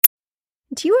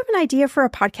Do you have an idea for a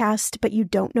podcast, but you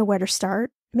don't know where to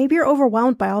start? Maybe you're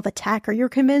overwhelmed by all the tech, or you're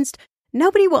convinced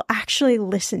nobody will actually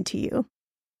listen to you.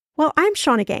 Well, I'm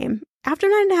Shannah Game. After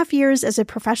 9.5 years as a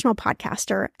professional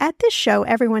podcaster, at this show,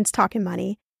 everyone's talking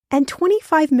money, and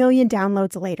 25 million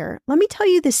downloads later, let me tell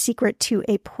you the secret to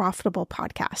a profitable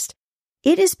podcast.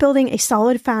 It is building a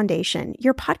solid foundation,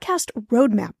 your podcast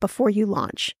roadmap before you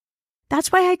launch. That's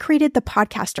why I created the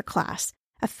Podcaster Class,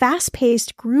 a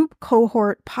fast-paced group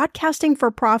cohort podcasting for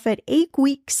profit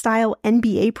 8-week style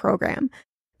MBA program.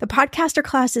 The Podcaster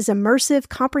Class is immersive,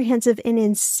 comprehensive, and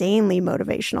insanely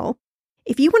motivational.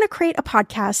 If you want to create a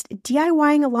podcast,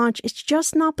 DIYing a launch is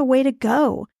just not the way to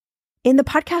go. In the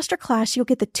Podcaster Class, you'll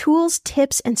get the tools,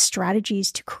 tips, and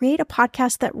strategies to create a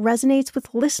podcast that resonates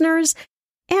with listeners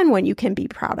and one you can be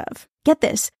proud of. Get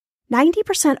this,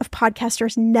 90% of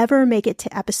podcasters never make it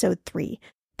to episode 3.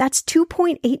 That's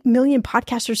 2.8 million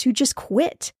podcasters who just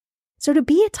quit. So to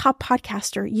be a top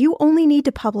podcaster, you only need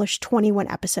to publish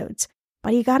 21 episodes,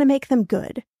 but you got to make them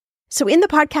good. So in the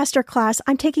Podcaster Class,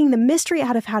 I'm taking the mystery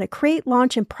out of how to create,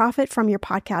 launch, and profit from your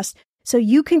podcast so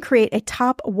you can create a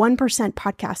top 1%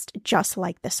 podcast just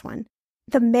like this one.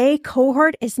 The May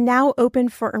cohort is now open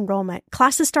for enrollment.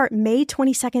 Classes start May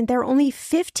 22nd. There are only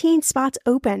 15 spots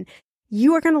open.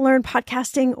 You are going to learn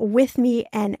podcasting with me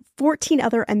and 14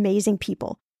 other amazing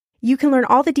people. You can learn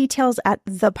all the details at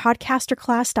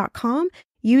thepodcasterclass.com.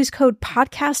 Use code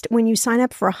PODCAST when you sign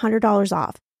up for $100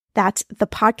 off. That's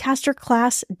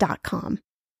thepodcasterclass.com.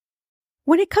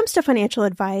 When it comes to financial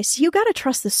advice, you got to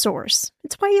trust the source.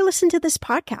 It's why you listen to this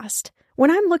podcast.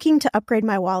 When I'm looking to upgrade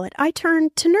my wallet, I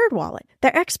turn to NerdWallet.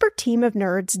 Their expert team of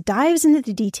nerds dives into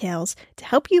the details to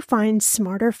help you find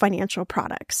smarter financial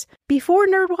products. Before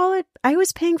NerdWallet, I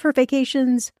was paying for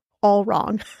vacations all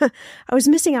wrong. I was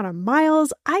missing out on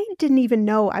miles I didn't even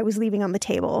know I was leaving on the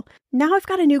table. Now I've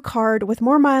got a new card with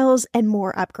more miles and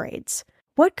more upgrades.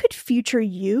 What could future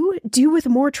you do with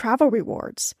more travel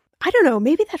rewards? I don't know,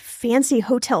 maybe that fancy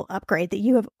hotel upgrade that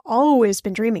you have always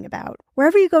been dreaming about.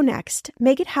 Wherever you go next,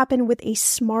 make it happen with a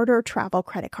smarter travel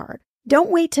credit card. Don't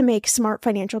wait to make smart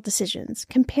financial decisions.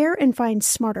 Compare and find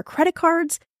smarter credit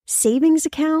cards, savings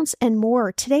accounts, and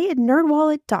more today at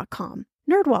nerdwallet.com.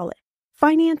 NerdWallet.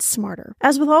 Finance smarter.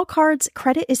 As with all cards,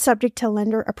 credit is subject to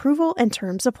lender approval and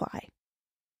terms apply.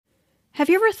 Have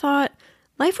you ever thought,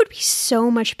 life would be so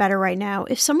much better right now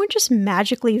if someone just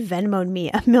magically Venmo'd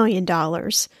me $1 million?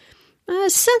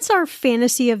 Since our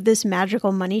fantasy of this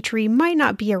magical money tree might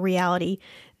not be a reality,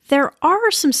 there are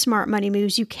some smart money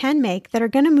moves you can make that are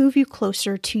going to move you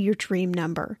closer to your dream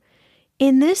number.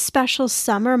 In this special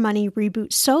Summer Money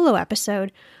Reboot solo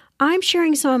episode, I'm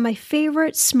sharing some of my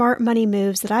favorite smart money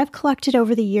moves that I've collected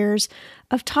over the years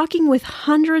of talking with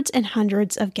hundreds and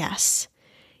hundreds of guests.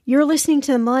 You're listening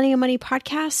to the Millennial Money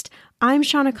Podcast. I'm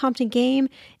Shannah Compton Game,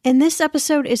 and this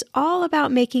episode is all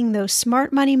about making those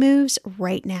smart money moves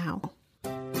right now.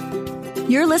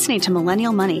 You're listening to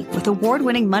Millennial Money with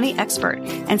award-winning money expert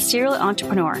and serial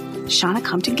entrepreneur, Shannah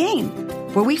Compton Game,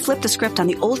 where we flip the script on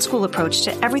the old school approach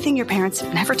to everything your parents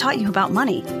never taught you about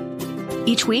money.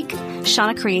 Each week,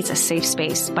 Shannah creates a safe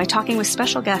space by talking with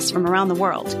special guests from around the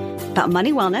world about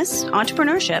money wellness,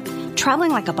 entrepreneurship,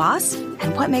 traveling like a boss,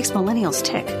 and what makes millennials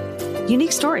tick.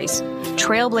 Unique stories,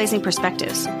 trailblazing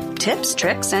perspectives, tips,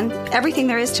 tricks, and everything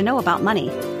there is to know about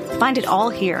money. Find it all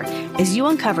here as you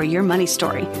uncover your money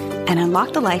story and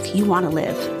unlock the life you want to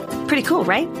live. Pretty cool,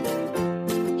 right?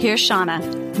 Here's Shannah,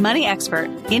 money expert,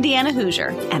 Indiana Hoosier,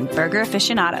 and burger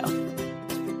aficionado.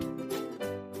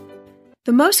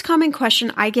 The most common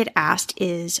question I get asked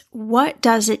is, what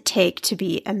does it take to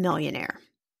be a millionaire?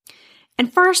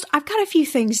 And first, I've got a few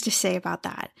things to say about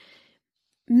that.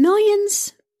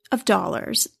 Millions of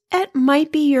dollars, it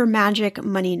might be your magic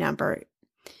money number.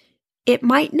 It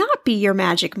might not be your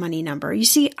magic money number. You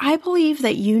see, I believe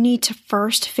that you need to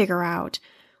first figure out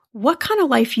what kind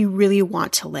of life you really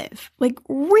want to live. Like,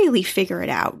 really figure it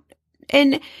out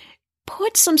and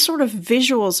put some sort of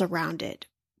visuals around it.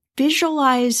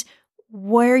 Visualize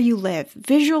where you live.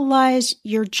 Visualize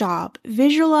your job.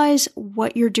 Visualize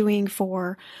what you're doing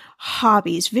for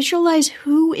hobbies. Visualize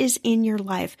who is in your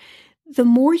life. The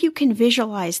more you can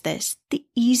visualize this, the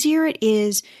easier it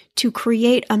is to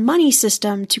create a money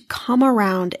system to come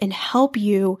around and help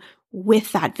you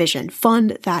with that vision,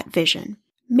 fund that vision.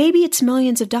 Maybe it's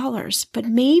millions of dollars, but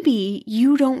maybe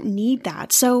you don't need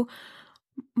that. So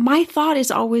my thought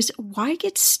is always, why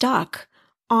get stuck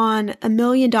on $1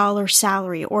 million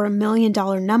salary or $1 million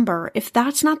number if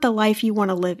that's not the life you want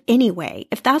to live anyway,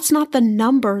 if that's not the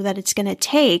number that it's going to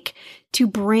take to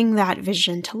bring that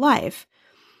vision to life?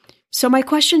 So my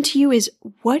question to you is,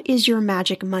 what is your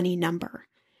magic money number?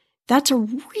 That's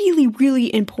really,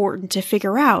 really important to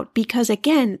figure out because,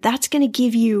 again, that's going to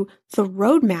give you the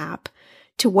roadmap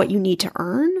to what you need to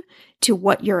earn, to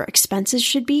what your expenses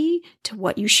should be, to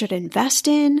what you should invest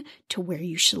in, to where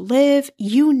you should live,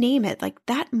 you name it. Like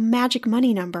that magic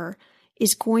money number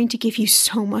is going to give you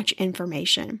so much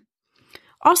information.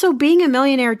 Also, being a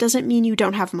millionaire doesn't mean you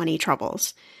don't have money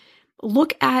troubles.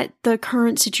 Look at the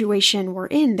current situation we're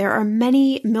in. There are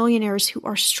many millionaires who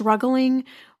are struggling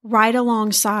right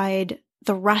alongside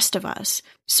the rest of us.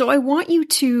 So I want you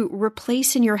to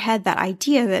replace in your head that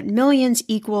idea that millions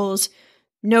equals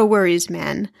no worries,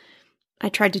 man. I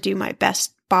tried to do my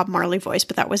best Bob Marley voice,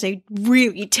 but that was a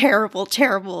really terrible,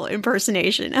 terrible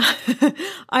impersonation.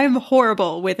 I'm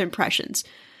horrible with impressions.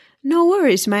 No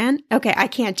worries, man. Okay, I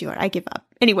can't do it. I give up.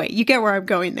 Anyway, you get where I'm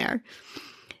going there.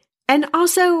 And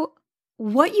also,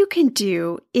 what you can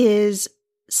do is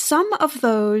some of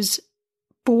those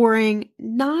boring,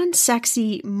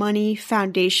 non-sexy money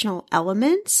foundational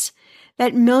elements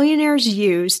that millionaires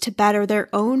use to better their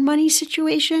own money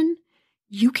situation,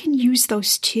 you can use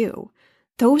those too.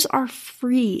 Those are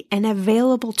free and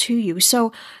available to you.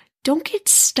 So don't get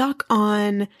stuck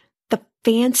on the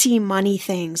fancy money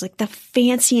things, like the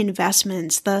fancy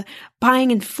investments, the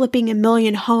buying and flipping a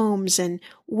million homes and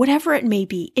whatever it may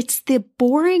be. It's the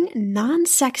boring,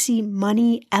 non-sexy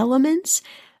money elements.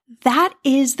 That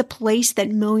is the place that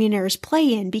millionaires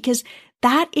play in because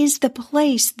that is the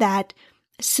place that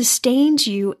sustains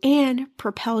you and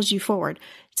propels you forward.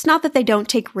 It's not that they don't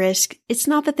take risk. It's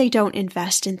not that they don't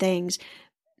invest in things.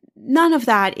 None of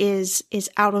that is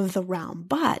out of the realm,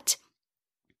 but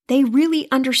they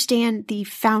really understand the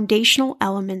foundational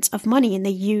elements of money and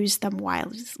they use them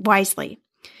wisely.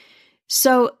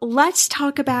 So let's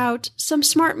talk about some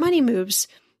smart money moves.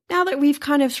 Now that we've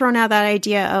kind of thrown out that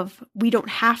idea of we don't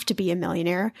have to be a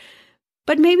millionaire,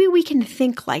 but maybe we can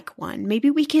think like one. Maybe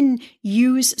we can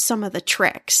use some of the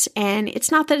tricks. And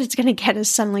it's not that it's going to get us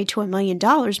suddenly to $1 million.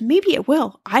 Maybe it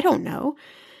will. I don't know.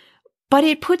 But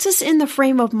it puts us in the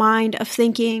frame of mind of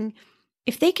thinking,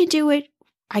 if they can do it,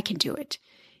 I can do it.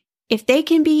 If they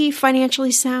can be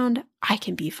financially sound, I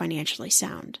can be financially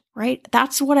sound, right?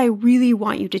 That's what I really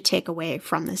want you to take away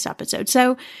from this episode.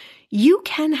 So you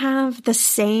can have the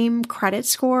same credit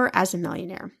score as a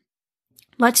millionaire.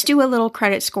 Let's do a little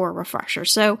credit score refresher.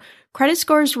 So credit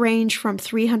scores range from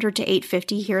 300 to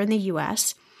 850 here in the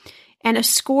US, and a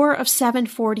score of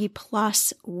 740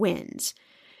 plus wins.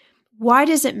 Why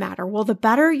does it matter? Well, the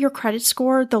better your credit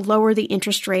score, the lower the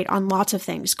interest rate on lots of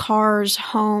things, cars,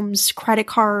 homes, credit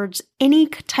cards, any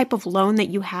type of loan that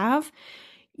you have,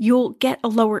 you'll get a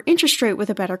lower interest rate with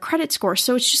a better credit score.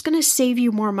 So it's just going to save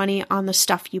you more money on the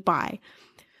stuff you buy.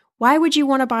 Why would you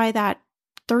want to buy that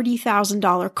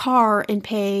 $30,000 car and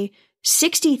pay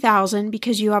 $60,000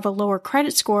 because you have a lower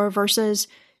credit score versus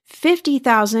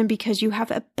 $50,000 because you have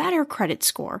a better credit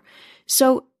score?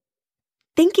 So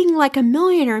thinking like a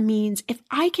millionaire means if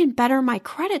I can better my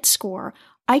credit score,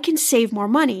 I can save more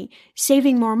money.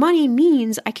 Saving more money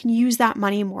means I can use that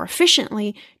money more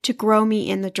efficiently to grow me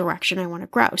in the direction I want to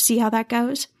grow. See how that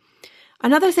goes?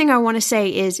 Another thing I want to say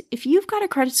is if you've got a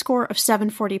credit score of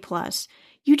 740 plus,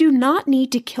 you do not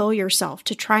need to kill yourself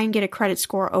to try and get a credit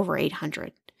score over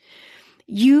 800.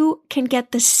 You can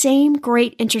get the same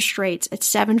great interest rates at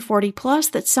 740 plus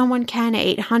that someone can at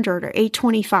 800 or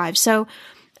 825. So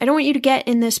I don't want you to get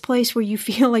in this place where you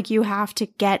feel like you have to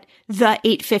get the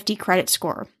 850 credit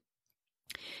score.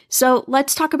 So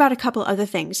let's talk about a couple other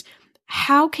things.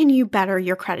 How can you better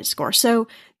your credit score? So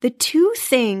the two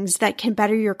things that can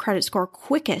better your credit score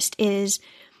quickest is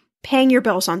paying your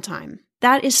bills on time.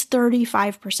 That is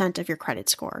 35% of your credit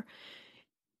score.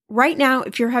 Right now,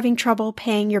 if you're having trouble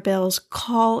paying your bills,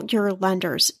 call your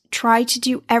lenders. Try to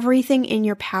do everything in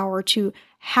your power to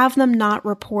have them not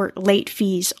report late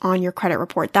fees on your credit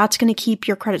report. That's going to keep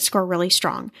your credit score really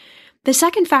strong. The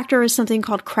second factor is something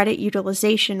called credit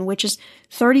utilization, which is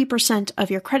 30% of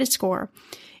your credit score.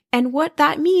 And what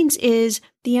that means is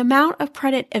the amount of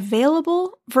credit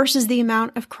available versus the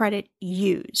amount of credit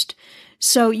used.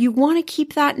 So you want to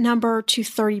keep that number to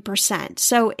 30%.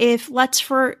 So if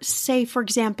for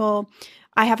example,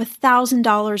 I have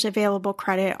 $1,000 available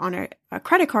credit on a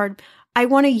credit card, I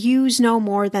want to use no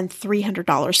more than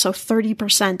 $300. So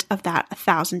 30% of that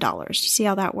 $1,000. You see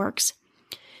how that works?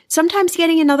 Sometimes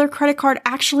getting another credit card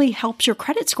actually helps your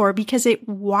credit score because it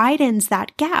widens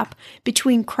that gap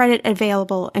between credit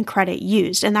available and credit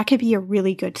used. And that could be a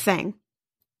really good thing.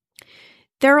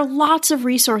 There are lots of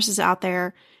resources out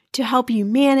there to help you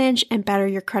manage and better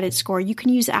your credit score. You can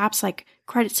use apps like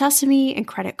Credit Sesame and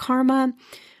Credit Karma.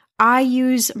 I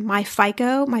use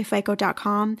MyFICO,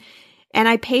 myfico.com. And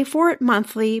I pay for it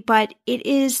monthly, but it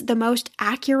is the most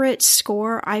accurate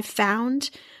score I've found.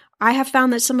 I have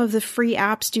found that some of the free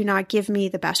apps do not give me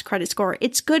the best credit score.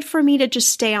 It's good for me to just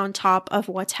stay on top of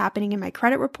what's happening in my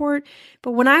credit report.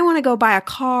 But when I want to go buy a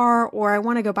car or I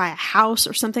want to go buy a house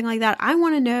or something like that, I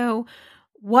want to know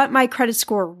what my credit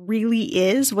score really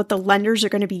is, what the lenders are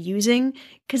going to be using,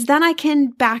 because then I can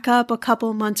back up a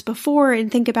couple months before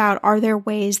and think about, are there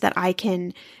ways that I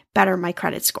can better my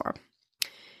credit score?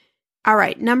 All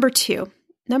right, number two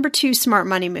smart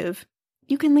money move.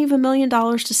 You can leave $1 million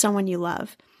to someone you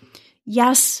love.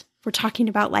 Yes, we're talking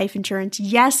about life insurance.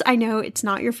 Yes, I know it's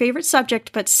not your favorite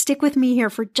subject, but stick with me here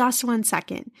for just 1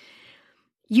 second.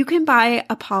 You can buy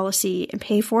a policy and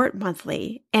pay for it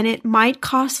monthly, and it might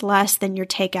cost less than your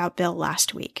takeout bill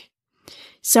last week.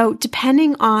 So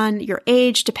depending on your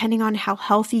age, depending on how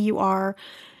healthy you are,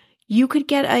 you could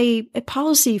get a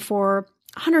policy for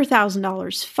 $100,000,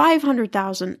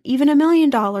 $500,000, even $1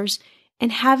 million,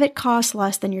 and have it cost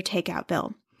less than your takeout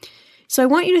bill. So I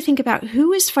want you to think about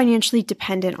who is financially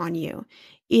dependent on you.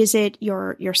 Is it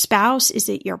your spouse? Is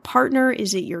it your partner?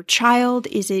 Is it your child?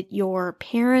 Is it your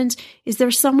parents? Is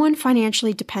there someone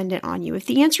financially dependent on you? If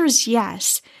the answer is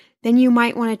yes, then you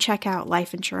might want to check out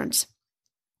life insurance.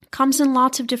 It comes in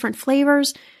lots of different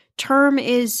flavors. Term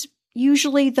is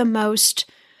usually the most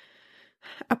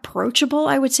approachable,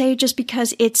 I would say, just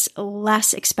because it's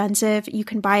less expensive. You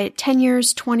can buy it 10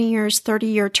 years, 20 years,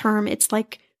 30-year term. It's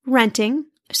like renting.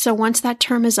 So once that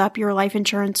term is up, your life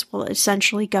insurance will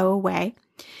essentially go away.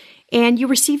 And you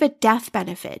receive a death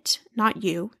benefit, not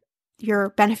you,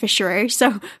 your beneficiary.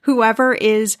 So whoever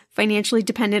is financially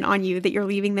dependent on you that you're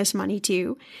leaving this money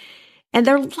to. And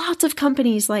there are lots of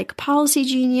companies like Policy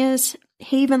Genius,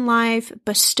 Haven Life,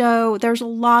 Bestow. There's a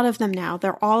lot of them now.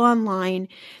 They're all online.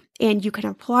 And you can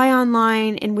apply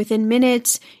online, and within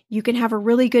minutes, you can have a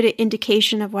really good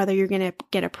indication of whether you're going to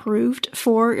get approved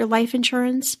for your life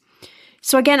insurance.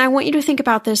 So again, I want you to think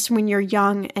about this when you're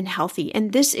young and healthy.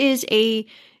 And this is a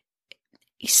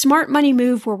smart money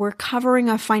move where we're covering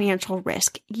a financial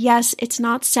risk. Yes, it's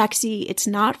not sexy, it's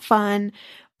not fun,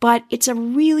 but it's a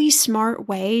really smart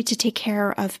way to take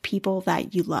care of people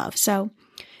that you love. So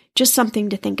just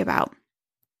something to think about.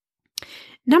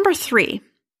 Number 3,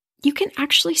 you can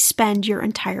actually spend your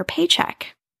entire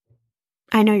paycheck.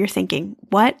 I know you're thinking,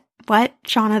 what?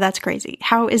 Shauna, that's crazy.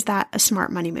 How is that a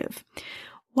smart money move?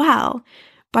 Well,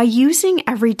 by using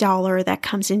every dollar that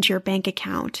comes into your bank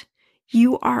account,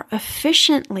 you are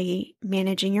efficiently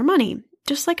managing your money,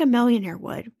 just like a millionaire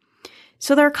would.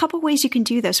 So there are a couple ways you can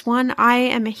do this. One, I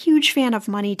am a huge fan of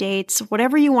money dates,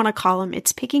 whatever you want to call them.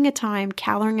 It's picking a time,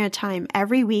 calendaring a time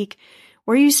every week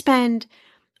where you spend,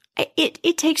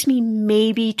 it takes me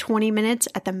maybe 20 minutes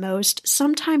at the most,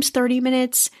 sometimes 30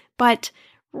 minutes, but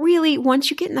really once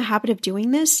you get in the habit of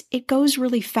doing this, it goes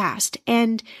really fast.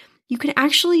 And you can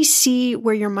actually see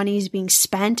where your money is being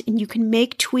spent, and you can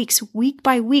make tweaks week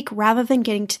by week rather than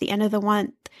getting to the end of the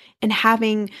month and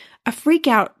having a freak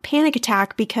out panic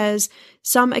attack because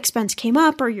some expense came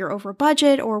up or you're over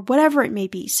budget or whatever it may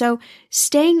be. So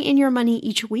staying in your money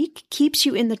each week keeps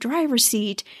you in the driver's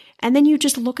seat, and then you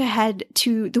just look ahead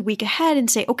to the week ahead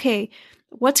and say, okay,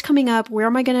 what's coming up? Where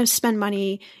am I going to spend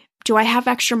money? Do I have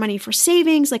extra money for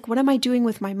savings? Like, what am I doing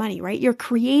with my money, right? You're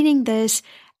creating this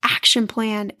action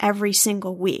plan every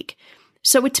single week.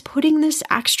 So it's putting this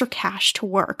extra cash to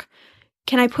work.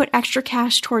 Can I put extra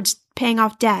cash towards paying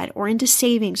off debt or into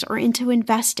savings or into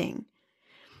investing?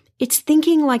 It's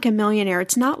thinking like a millionaire.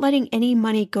 It's not letting any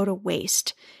money go to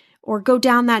waste or go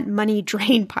down that money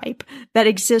drain pipe that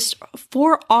exists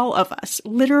for all of us,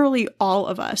 literally all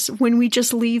of us. When we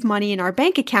just leave money in our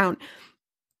bank account,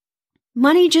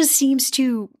 money just seems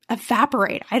to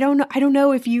evaporate. I don't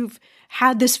know if you've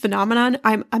had this phenomenon.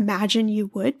 I imagine you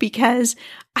would, because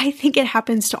I think it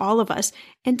happens to all of us.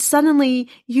 And suddenly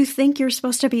you think you're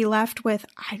supposed to be left with,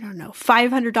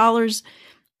 $500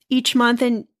 each month.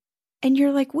 And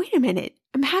you're like, wait a minute,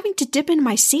 I'm having to dip into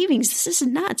my savings. This is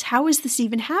nuts. How is this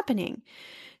even happening?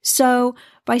 So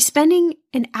by spending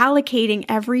and allocating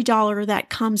every dollar that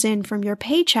comes in from your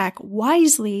paycheck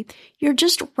wisely, you're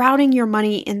just routing your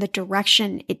money in the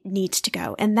direction it needs to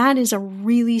go. And that is a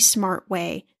really smart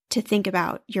way to think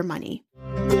about your money.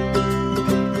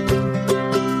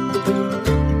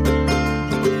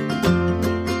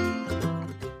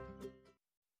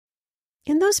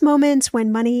 In those moments when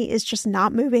money is just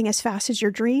not moving as fast as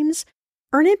your dreams,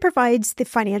 Earnin provides the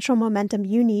financial momentum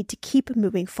you need to keep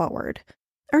moving forward.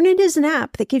 Earnin is an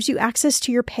app that gives you access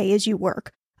to your pay as you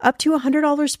work, up to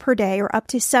 $100 per day or up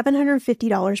to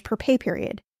 $750 per pay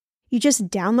period. You just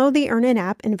download the Earnin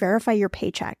app and verify your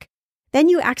paycheck. Then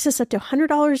you access up to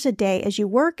 $100 a day as you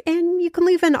work, and you can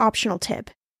leave an optional tip.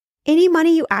 Any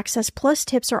money you access plus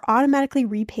tips are automatically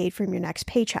repaid from your next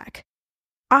paycheck.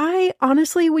 I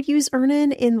honestly would use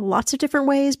Earnin in lots of different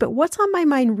ways, but what's on my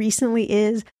mind recently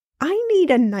is I need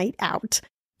a night out.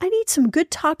 I need some good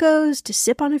tacos to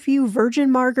sip on a few virgin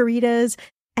margaritas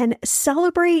and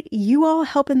celebrate you all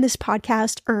helping this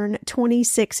podcast earn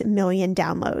 26 million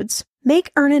downloads.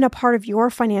 Make Earnin a part of your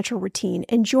financial routine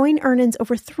and join Earnin's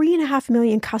over 3.5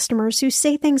 million customers who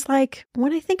say things like,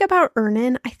 when I think about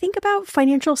Earnin, I think about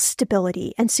financial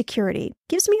stability and security.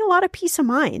 Gives me a lot of peace of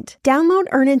mind. Download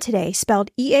Earnin today, spelled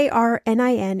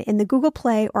EARNIN, in the Google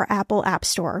Play or Apple App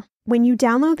Store. When you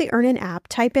download the Earnin app,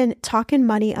 type in Talkin'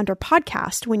 Money under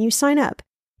podcast when you sign up.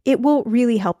 It will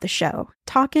really help the show.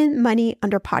 Talkin' Money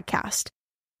under podcast.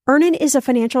 Earnin is a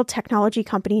financial technology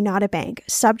company, not a bank,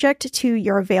 subject to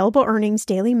your available earnings,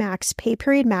 daily max, pay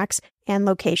period max, and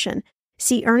location.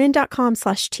 See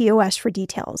earnin.com/TOS for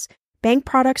details. Bank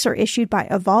products are issued by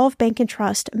Evolve Bank and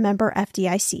Trust, member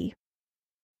FDIC.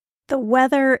 The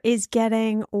weather is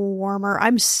getting warmer.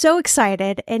 I'm so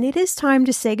excited, and it is time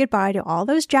to say goodbye to all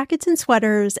those jackets and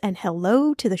sweaters and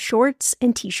hello to the shorts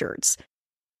and t-shirts.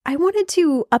 I wanted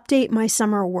to update my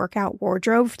summer workout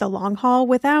wardrobe for the long haul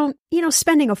without,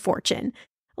 spending a fortune.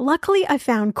 Luckily, I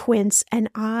found Quince and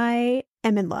I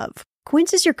am in love.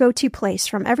 Quince is your go-to place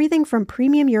from everything from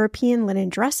premium European linen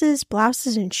dresses,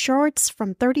 blouses, and shorts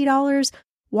from $30,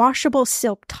 washable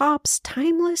silk tops,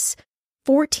 timeless,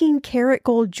 14-karat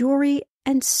gold jewelry,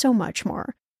 and so much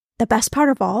more. The best part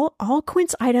of all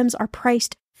Quince items are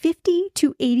priced 50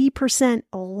 to 80%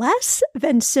 less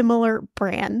than similar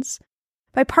brands.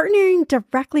 By partnering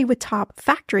directly with top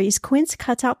factories, Quince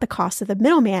cuts out the cost of the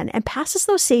middleman and passes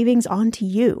those savings on to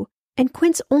you. And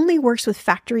Quince only works with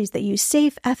factories that use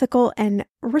safe, ethical, and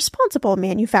responsible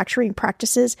manufacturing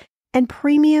practices and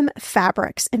premium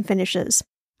fabrics and finishes.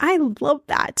 I love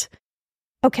that.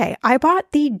 Okay, I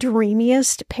bought the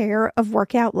dreamiest pair of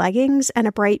workout leggings and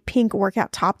a bright pink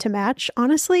workout top to match.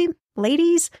 Honestly,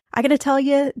 ladies, I gotta tell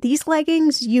you, these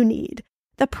leggings you need.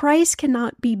 The price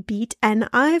cannot be beat, and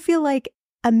I feel like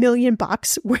 $1 million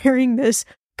wearing this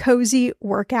cozy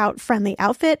workout friendly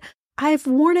outfit. I've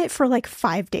worn it for like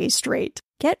 5 days straight.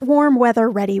 Get warm weather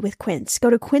ready with Quince. Go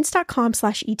to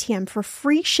quince.com/ETM for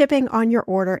free shipping on your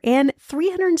order and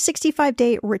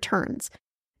 365-day returns.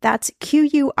 That's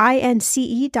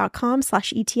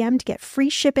QUINCE.com/ETM to get free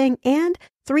shipping and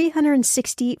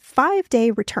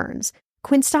 365-day returns.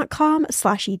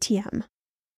 Quince.com/ETM.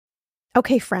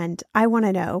 Okay, friend, I want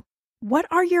to know, what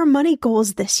are your money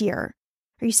goals this year?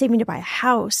 Are you saving to buy a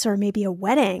house or maybe a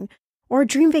wedding or a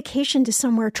dream vacation to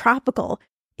somewhere tropical?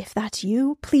 If that's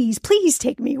you, please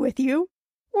take me with you.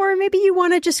 Or maybe you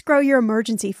want to just grow your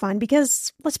emergency fund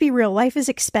because, let's be real, life is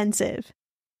expensive.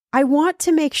 I want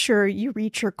to make sure you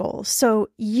reach your goals, so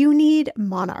you need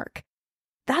Monarch.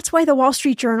 That's why the Wall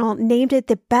Street Journal named it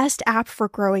the best app for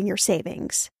growing your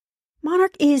savings.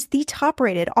 Monarch is the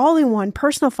top-rated all-in-one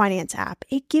personal finance app.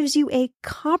 It gives you a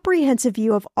comprehensive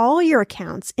view of all your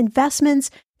accounts, investments,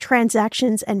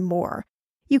 transactions, and more.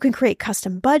 You can create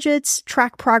custom budgets,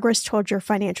 track progress towards your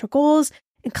financial goals,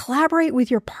 and collaborate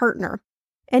with your partner.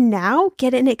 And now,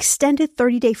 get an extended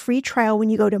 30-day free trial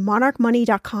when you go to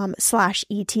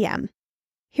monarchmoney.com/ETM.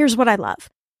 Here's what I love.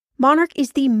 Monarch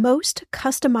is the most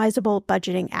customizable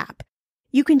budgeting app.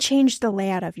 You can change the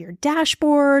layout of your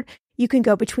dashboard. You can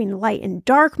go between light and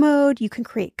dark mode. You can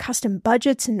create custom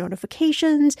budgets and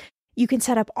notifications. You can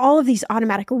set up all of these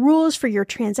automatic rules for your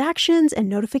transactions and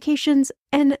notifications,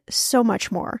 and so much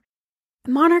more.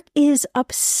 Monarch is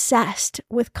obsessed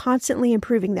with constantly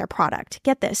improving their product.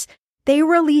 Get this. They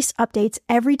release updates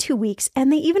every 2 weeks,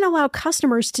 and they even allow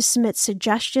customers to submit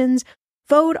suggestions,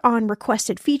 vote on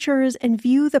requested features, and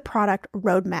view the product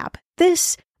roadmap.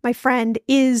 This, my friend,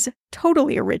 is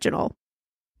totally original.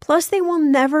 Plus, they will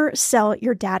never sell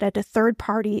your data to third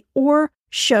party or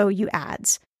show you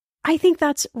ads. I think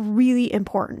that's really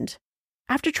important.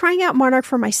 After trying out Monarch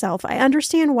for myself, I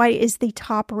understand why it is the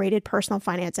top-rated personal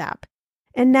finance app.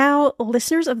 And now,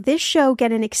 listeners of this show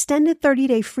get an extended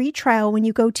 30-day free trial when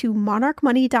you go to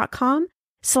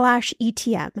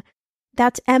monarchmoney.com/ETM.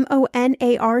 That's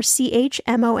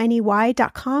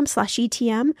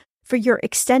monarchmoney.com/ETM for your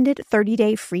extended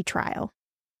 30-day free trial.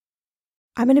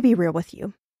 I'm going to be real with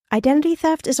you. Identity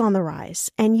theft is on the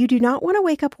rise, and you do not want to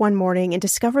wake up one morning and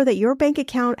discover that your bank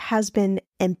account has been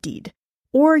emptied,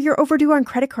 or you're overdue on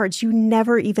credit cards you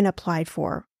never even applied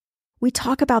for. We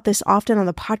talk about this often on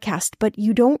the podcast, but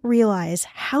you don't realize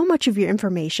how much of your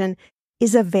information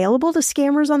is available to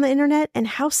scammers on the internet and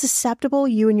how susceptible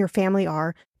you and your family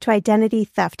are to identity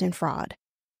theft and fraud.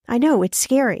 I know it's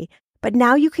scary, But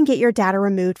now you can get your data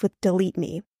removed with Delete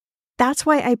Me. That's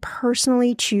why I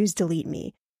personally choose Delete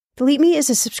Me. Delete Me is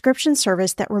a subscription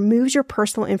service that removes your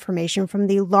personal information from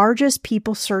the largest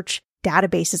people search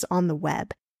databases on the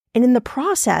web, and in the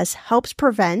process helps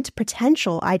prevent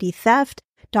potential ID theft,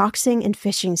 doxing, and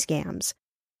phishing scams.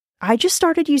 I just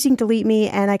started using Delete Me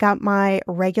and I got my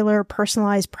regular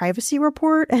personalized privacy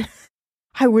report and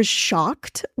I was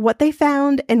shocked what they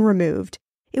found and removed.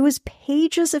 It was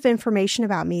pages of information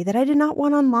about me that I did not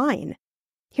want online.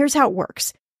 Here's how it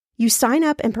works. You sign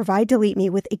up and provide Delete Me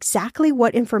with exactly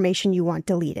what information you want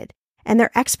deleted, and their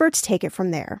experts take it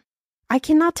from there. I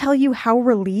cannot tell you how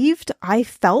relieved I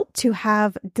felt to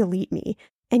have Delete Me.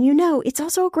 And it's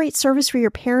also a great service for your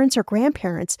parents or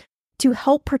grandparents to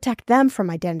help protect them from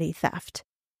identity theft.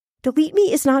 Delete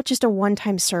Me is not just a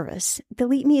one-time service.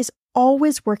 Delete Me is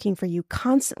always working for you,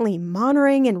 constantly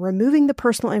monitoring and removing the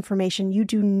personal information you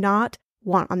do not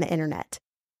want on the internet.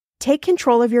 Take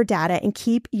control of your data and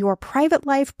keep your private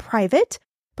life private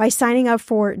by signing up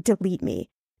for Delete Me,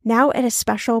 now at a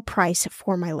special price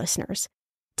for my listeners.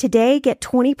 Today, get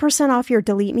 20% off your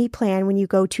Delete Me plan when you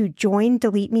go to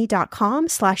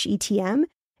joindeleteme.com/ETM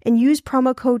and use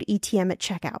promo code ETM at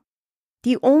checkout.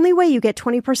 The only way you get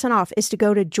 20% off is to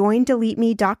go to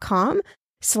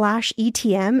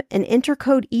joindeleteme.com/ETM and enter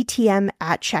code ETM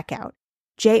at checkout.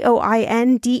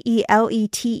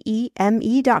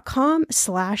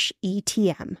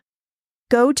 joindeleteme.com/ETM.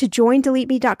 Go to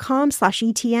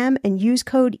joindeleteme.com/ETM and use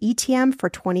code ETM for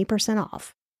 20%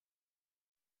 off.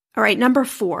 All right, number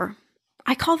 4.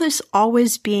 I call this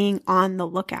always being on the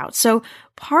lookout. So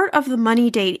part of the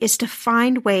money date is to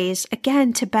find ways,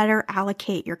 again, to better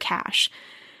allocate your cash.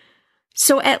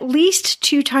 So at least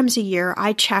 2 times a year,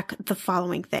 I check the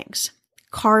following things.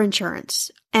 Car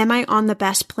insurance. Am I on the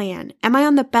best plan? Am I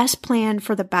on the best plan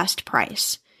for the best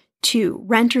price? 2,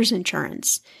 renter's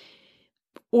insurance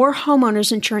or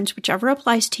homeowner's insurance, whichever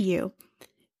applies to you.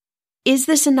 Is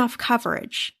this enough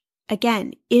coverage?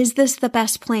 Again, is this the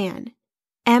best plan?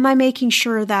 Am I making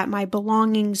sure that my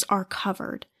belongings are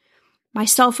covered? My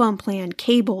cell phone plan,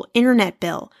 cable, internet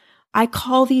bill. I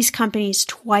call these companies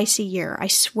twice a year. I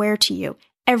swear to you,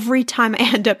 every time I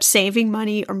end up saving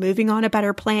money or moving on a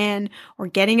better plan or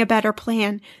getting a better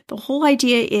plan, the whole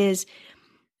idea is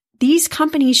these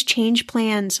companies change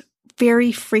plans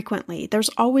very frequently. There's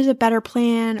always a better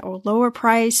plan or lower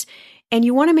price. And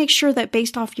you want to make sure that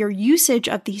based off your usage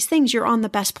of these things, you're on the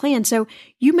best plan. So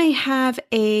you may have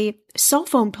a cell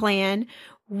phone plan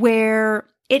where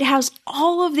it has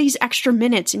all of these extra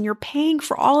minutes and you're paying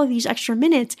for all of these extra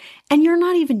minutes and you're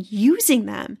not even using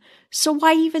them. So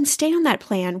why even stay on that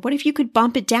plan? What if you could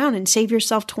bump it down and save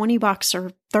yourself $20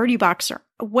 or $30 or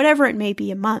whatever it may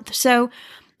be a month? So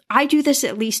I do this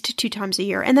at least 2 times a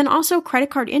year. And then also credit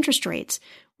card interest rates.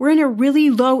 We're in a really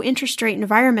low interest rate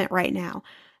environment right now.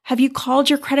 Have you called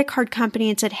your credit card company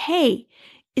and said, hey,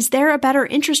 is there a better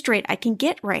interest rate I can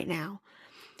get right now?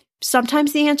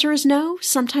 Sometimes the answer is no.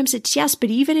 Sometimes it's yes.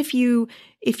 But even if you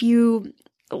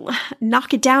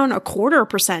knock it down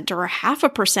 0.25% or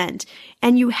 0.5%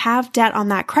 and you have debt on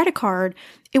that credit card,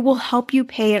 it will help you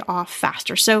pay it off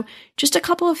faster. So just a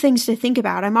couple of things to think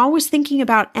about. I'm always thinking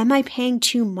about, am I paying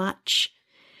too much?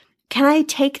 Can I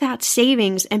take that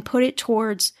savings and put it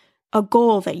towards a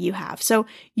goal that you have? So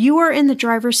you are in the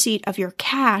driver's seat of your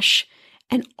cash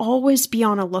and always be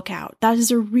on a lookout. That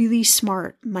is a really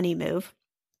smart money move.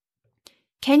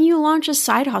 Can you launch a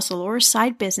side hustle or a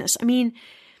side business? I mean,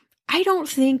 I don't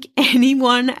think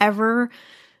anyone ever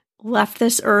left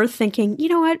this earth thinking, you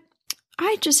know what?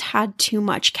 I just had too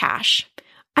much cash.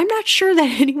 I'm not sure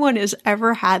that anyone has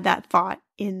ever had that thought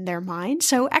in their mind.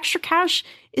 So extra cash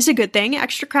is a good thing.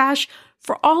 Extra cash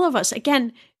for all of us.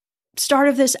 Again, start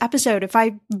of this episode, if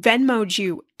I Venmo'd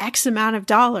you X amount of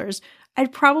dollars,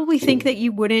 I'd probably think that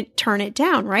you wouldn't turn it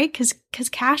down, right? Because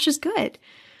cash is good.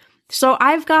 So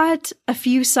I've got a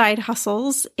few side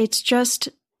hustles. It's just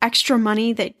extra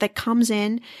money that comes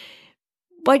in.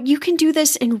 But you can do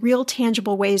this in real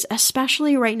tangible ways,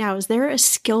 especially right now. Is there a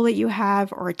skill that you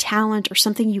have or a talent or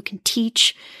something you can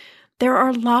teach? There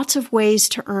are lots of ways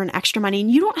to earn extra money,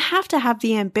 and you don't have to have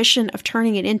the ambition of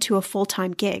turning it into a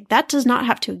full-time gig. That does not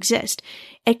have to exist.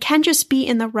 It can just be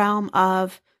in the realm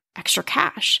of extra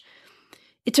cash.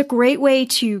 It's a great way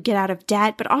to get out of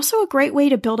debt, but also a great way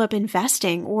to build up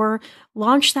investing or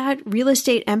launch that real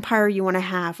estate empire you want to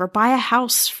have, or buy a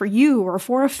house for you or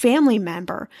for a family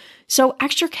member. So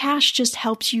extra cash just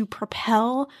helps you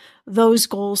propel those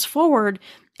goals forward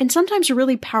in sometimes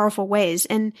really powerful ways.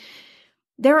 And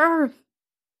there are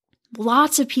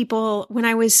lots of people, when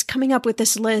I was coming up with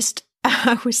this list,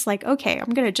 I was like, okay, I'm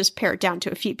going to just pare it down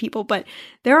to a few people, but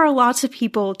there are lots of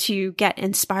people to get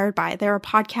inspired by. There are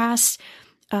podcasts,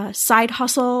 Side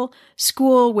Hustle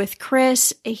School with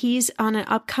Chris. He's on an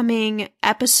upcoming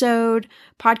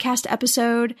podcast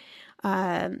episode.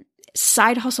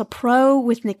 Side Hustle Pro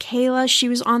with Nicaila. She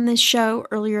was on this show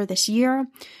earlier this year.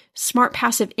 Smart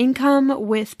Passive Income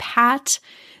with Pat.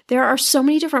 There are so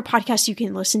many different podcasts you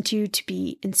can listen to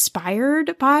be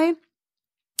inspired by.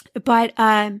 But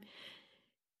I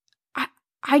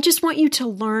just want you to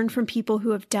learn from people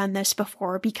who have done this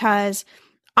before, because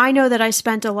I know that I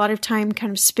spent a lot of time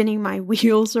kind of spinning my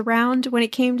wheels around when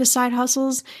it came to side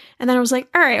hustles. And then I was like,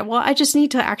 all right, well, I just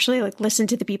need to actually listen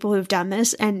to the people who've done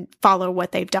this and follow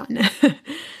what they've done.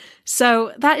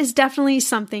 So that is definitely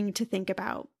something to think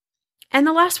about. And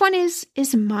the last one is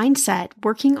mindset,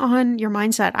 working on your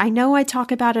mindset. I know I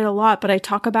talk about it a lot, but I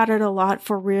talk about it a lot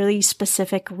for really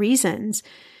specific reasons.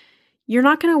 You're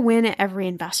not going to win at every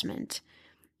investment.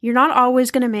 You're not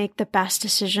always going to make the best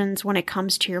decisions when it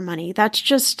comes to your money. That's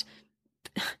just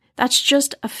a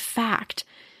fact.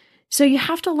 So you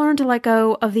have to learn to let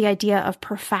go of the idea of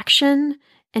perfection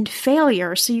and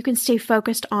failure so you can stay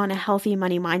focused on a healthy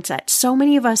money mindset. So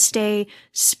many of us stay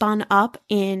spun up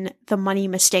in the money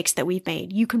mistakes that we've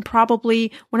made. You can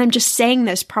probably, when I'm just saying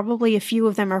this, probably a few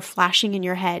of them are flashing in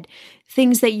your head.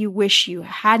 Things that you wish you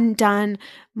hadn't done,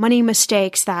 money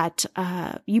mistakes that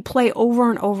you play over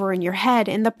and over in your head.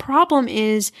 And the problem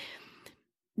is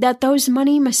that those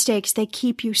money mistakes, they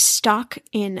keep you stuck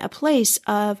in a place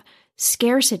of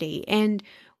scarcity. And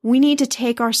we need to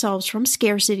take ourselves from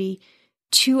scarcity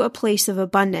to a place of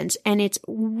abundance. And it's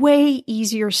way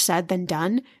easier said than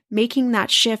done. Making that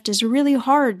shift is really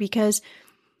hard because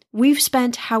we've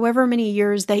spent however many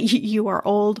years that you are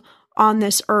old on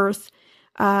this earth,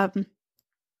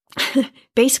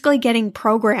 basically getting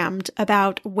programmed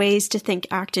about ways to think,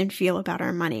 act, and feel about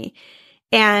our money.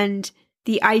 And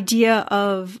the idea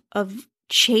of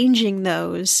changing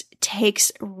those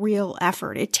takes real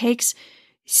effort. It takes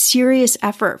serious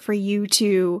effort for you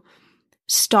to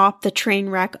stop the train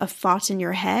wreck of thoughts in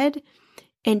your head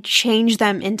and change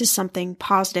them into something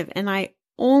positive. And I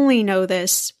only know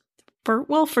this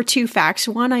for two facts.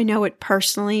 One, I know it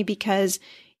personally because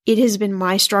it has been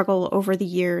my struggle over the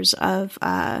years of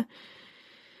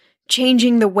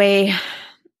changing the way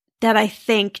that I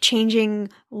think, changing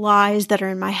lies that are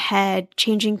in my head,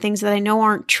 changing things that I know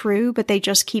aren't true, but they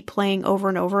just keep playing over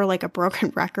and over like a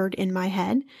broken record in my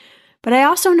head. But I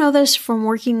also know this from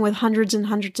working with hundreds and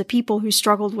hundreds of people who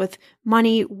struggled with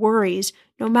money worries.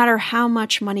 No matter how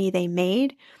much money they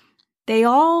made, they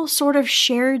all sort of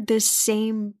shared this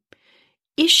same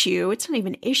issue. It's not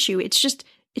even an issue. It's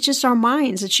just our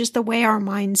minds. It's just the way our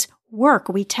minds work.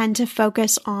 We tend to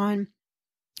focus on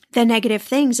the negative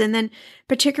things. And then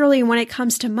particularly when it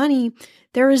comes to money,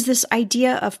 there is this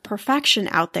idea of perfection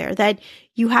out there that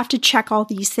you have to check all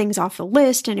these things off the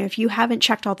list. And if you haven't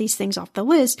checked all these things off the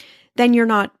list, then you're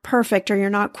not perfect, or you're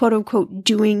not quote unquote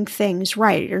doing things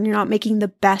right, or you're not making the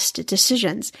best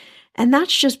decisions. And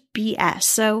that's just BS.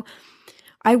 So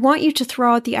I want you to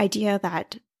throw out the idea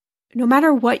that no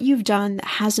matter what you've done that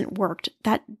hasn't worked,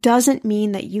 that doesn't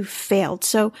mean that you've failed.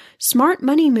 So smart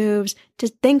money moves to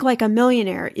think like a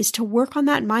millionaire is to work on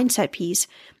that mindset piece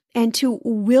and to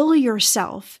will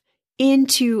yourself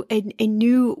into a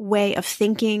new way of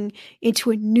thinking, into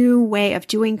a new way of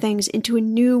doing things, into a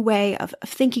new way of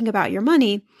thinking about your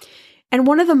money. And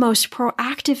one of the most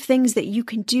proactive things that you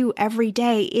can do every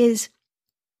day is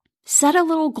set a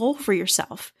little goal for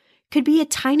yourself. Could be a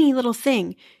tiny little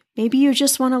thing. Maybe you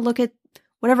just want to look at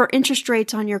whatever interest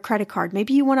rates on your credit card.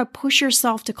 Maybe you want to push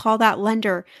yourself to call that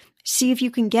lender, see if you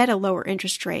can get a lower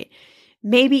interest rate.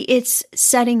 Maybe it's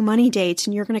setting money dates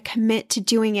and you're going to commit to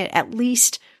doing it at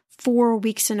least 4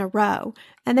 weeks in a row.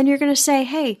 And then you're going to say,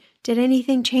 hey, did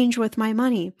anything change with my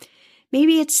money?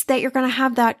 Maybe it's that you're going to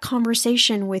have that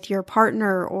conversation with your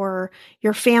partner or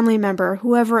your family member,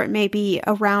 whoever it may be,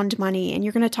 around money. And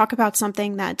you're going to talk about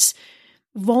something that's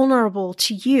vulnerable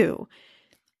to you.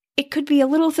 It could be a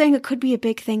little thing, it could be a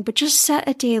big thing, but just set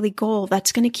a daily goal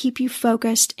that's going to keep you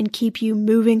focused and keep you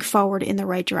moving forward in the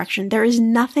right direction. There is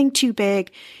nothing too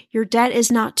big. Your debt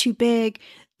is not too big.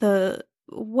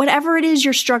 Whatever it is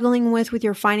you're struggling with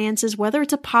your finances, whether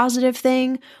it's a positive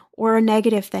thing or a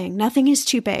negative thing, nothing is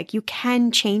too big. You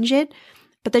can change it,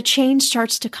 but the change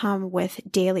starts to come with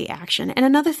daily action. And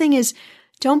another thing is,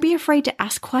 don't be afraid to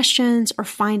ask questions or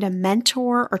find a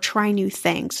mentor or try new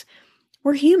things.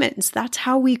 We're humans. That's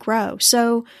how we grow.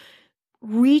 So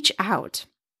reach out.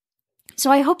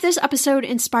 So I hope this episode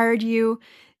inspired you.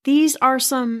 These are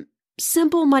some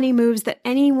simple money moves that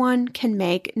anyone can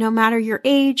make, no matter your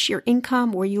age, your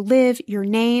income, where you live, your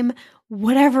name,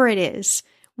 whatever it is.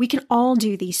 We can all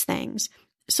do these things.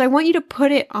 So I want you to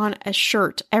put it on a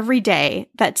shirt every day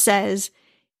that says,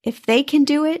 if they can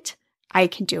do it, I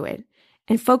can do it.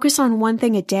 And focus on one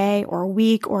thing a day or a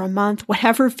week or a month,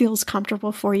 whatever feels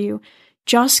comfortable for you.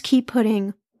 Just keep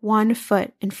putting one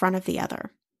foot in front of the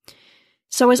other.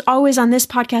 So as always on this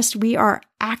podcast, we are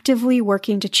actively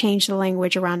working to change the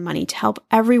language around money to help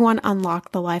everyone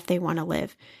unlock the life they want to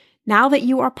live. Now that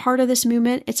you are part of this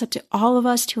movement, it's up to all of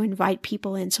us to invite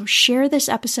people in. So share this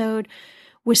episode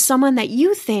with someone that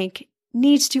you think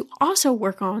needs to also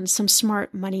work on some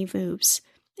smart money moves.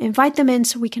 Invite them in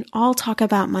so we can all talk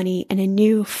about money in a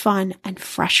new, fun, and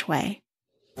fresh way.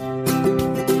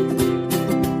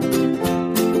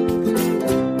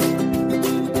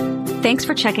 Thanks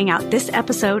for checking out this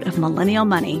episode of Millennial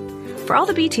Money. For all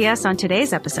the BTS on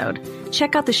today's episode,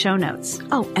 check out the show notes.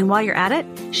 Oh, and while you're at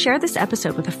it, share this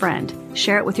episode with a friend.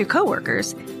 Share it with your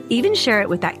coworkers. Even share it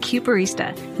with that cute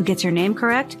barista who gets your name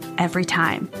correct every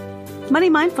time. Money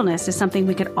mindfulness is something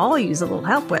we could all use a little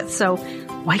help with, so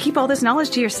why keep all this knowledge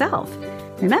to yourself?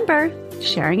 Remember,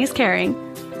 sharing is caring.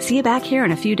 See you back here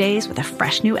in a few days with a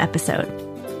fresh new episode.